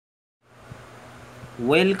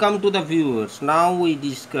Welcome to the viewers. Now we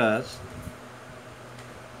discuss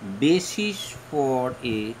basis for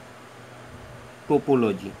a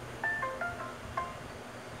topology.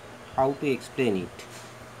 How to explain it?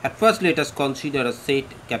 At first, let us consider a set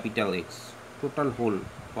capital X, total whole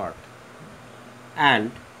part,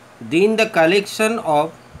 and then the collection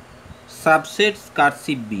of subsets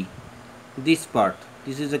cursive B. This part.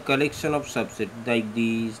 This is a collection of subsets like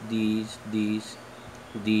these.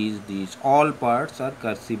 All parts are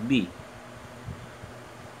cursive B.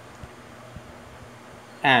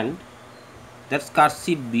 And that's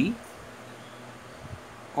cursive B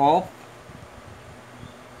of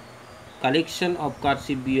collection of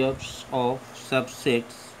cursive B of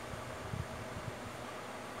subsets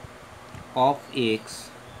of X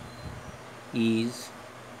is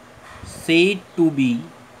said to be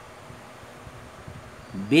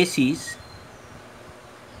basis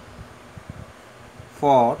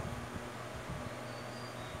for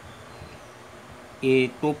a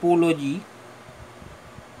topology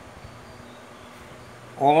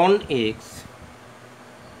on X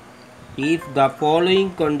if the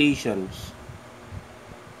following conditions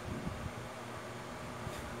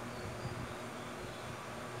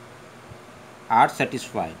are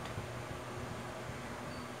satisfied.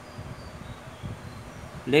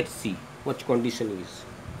 Let's see what condition is.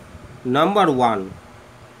 Number 1,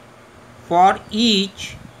 for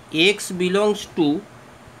each X belongs to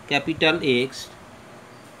capital X,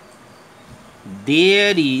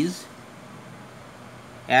 there is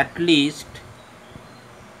at least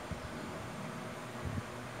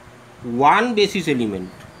one basis element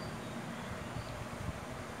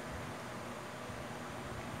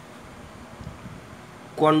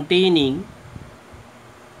containing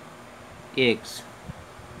X.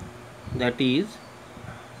 That is,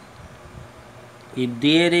 if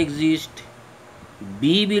there exists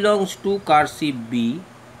B belongs to cursive B,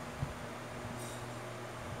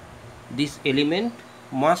 this element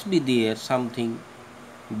must be there. Something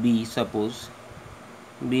B, suppose,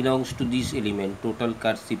 belongs to this element, total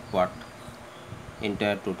cursive part,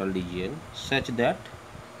 entire total region, such that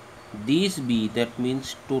this B, that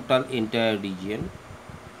means total entire region,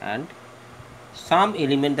 and some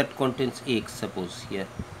element that contains X, suppose here.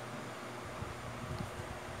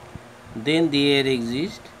 Then there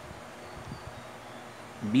exists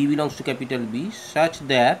B belongs to capital B such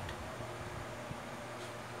that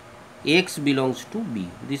X belongs to B.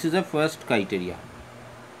 This is the first criteria.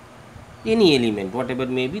 Any element, whatever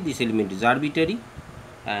may be, this element is arbitrary,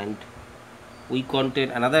 and we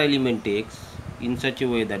contain another element X in such a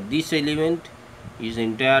way that this element is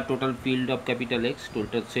entire total field of capital X,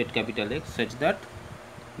 total set capital X, such that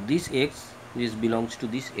this X belongs to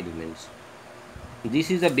these elements.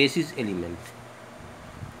 This is a basis element.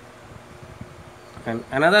 And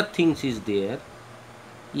another thing is there,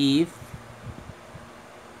 if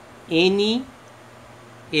any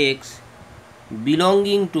X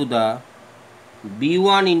belonging to the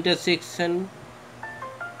B1 intersection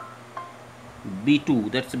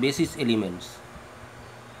B2, that's basis elements.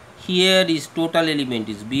 Here is total element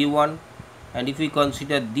is B1, and if we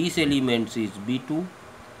consider these elements is B2,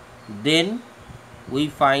 then we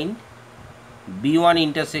find B1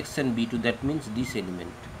 intersection B2, that means this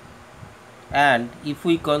element. And if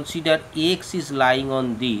we consider X is lying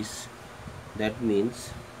on this, that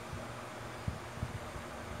means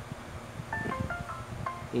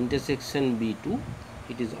intersection B2,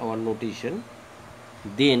 it is our notation,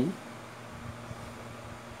 then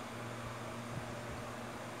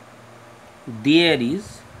there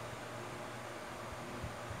is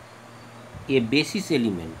a basis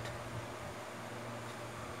element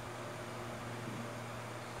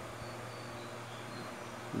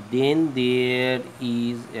then there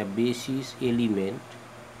is a basis element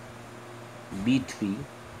B3.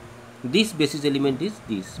 This basis element is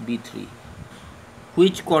this B3,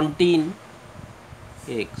 which contain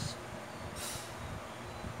X,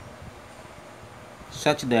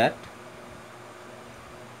 such that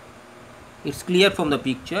it's clear from the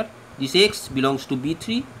picture this X belongs to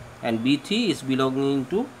B3 and B3 is belonging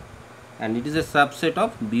to, and it is a subset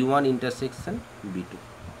of B1 intersection B2.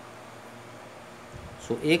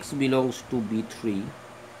 So X belongs to B3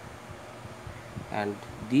 and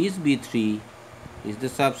this B3 is the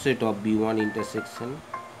subset of B1 intersection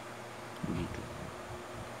B2.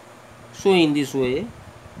 So in this way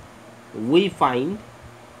we find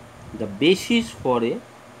the basis for a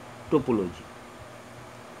topology.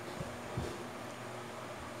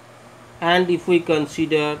 And if we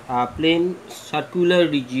consider a plain circular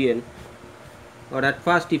region, or at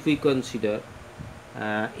first if we consider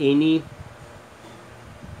any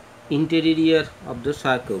interior of the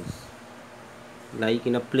circles, like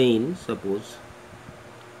in a plane, suppose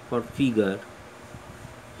for figure,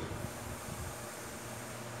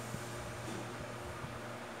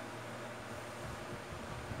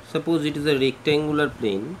 suppose it is a rectangular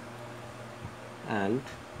plane and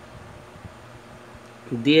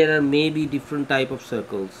there are maybe different type of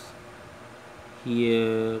circles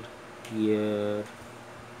here, here,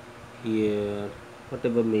 here,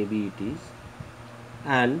 whatever maybe it is,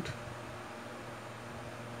 and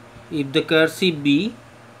if the cursive B,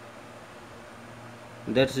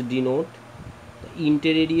 that's denote the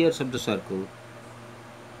interiors of the circle,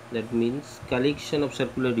 that means collection of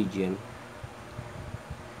circular region.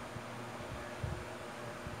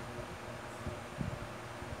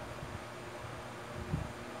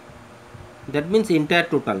 That means entire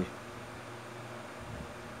total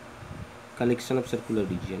collection of circular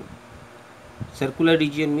region. Circular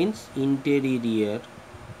region means interiors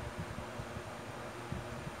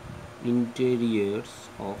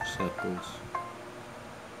of circles,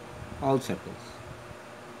 all circles.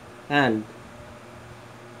 And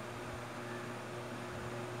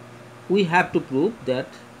we have to prove that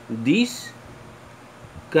these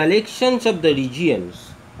collections of the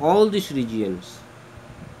regions, all these regions,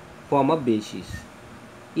 form a basis.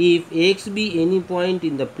 If x be any point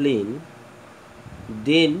in the plane,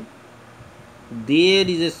 then there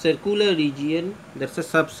is a circular region, that's a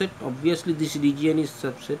subset. Obviously this region is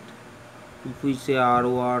subset. If we say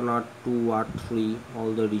R1, R2, R3,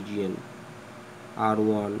 all the region,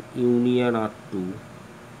 R1 union R2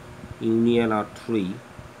 union R3,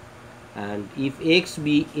 and if x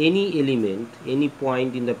be any element, any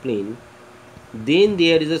point in the plane, then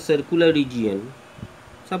there is a circular region.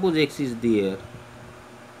 Suppose x is there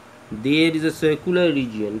is a circular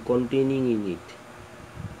region containing in it.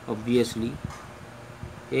 Obviously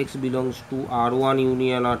x belongs to R1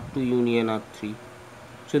 union R2 union R3,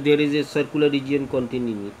 so there is a circular region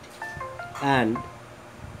containing it. And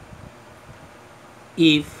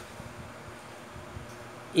if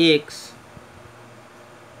x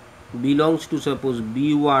belongs to, suppose,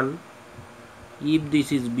 B1, if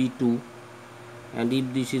this is B2 and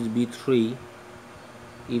if this is B3,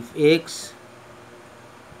 if x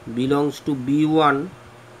belongs to B1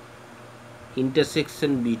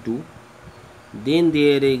 intersection B2, then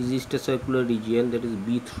there exists a circular region, that is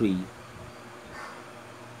B3.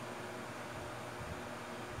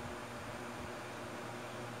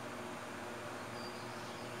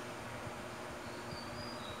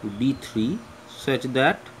 B3 such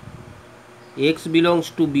that x belongs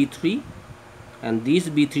to B3 and this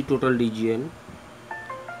B3 total region,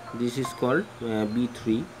 this is called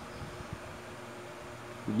B3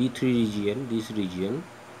 region, this region,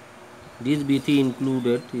 this B3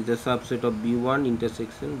 included is a subset of B1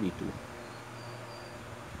 intersection B2.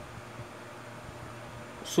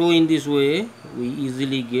 So in this way we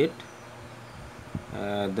easily get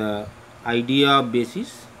the idea of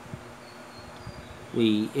basis.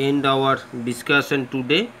 We end our discussion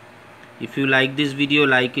today. If you like this video,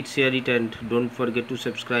 like it, share it, and don't forget to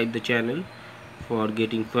subscribe the channel for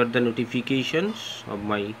getting further notifications of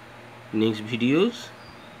my next videos.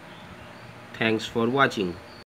 Thanks for watching.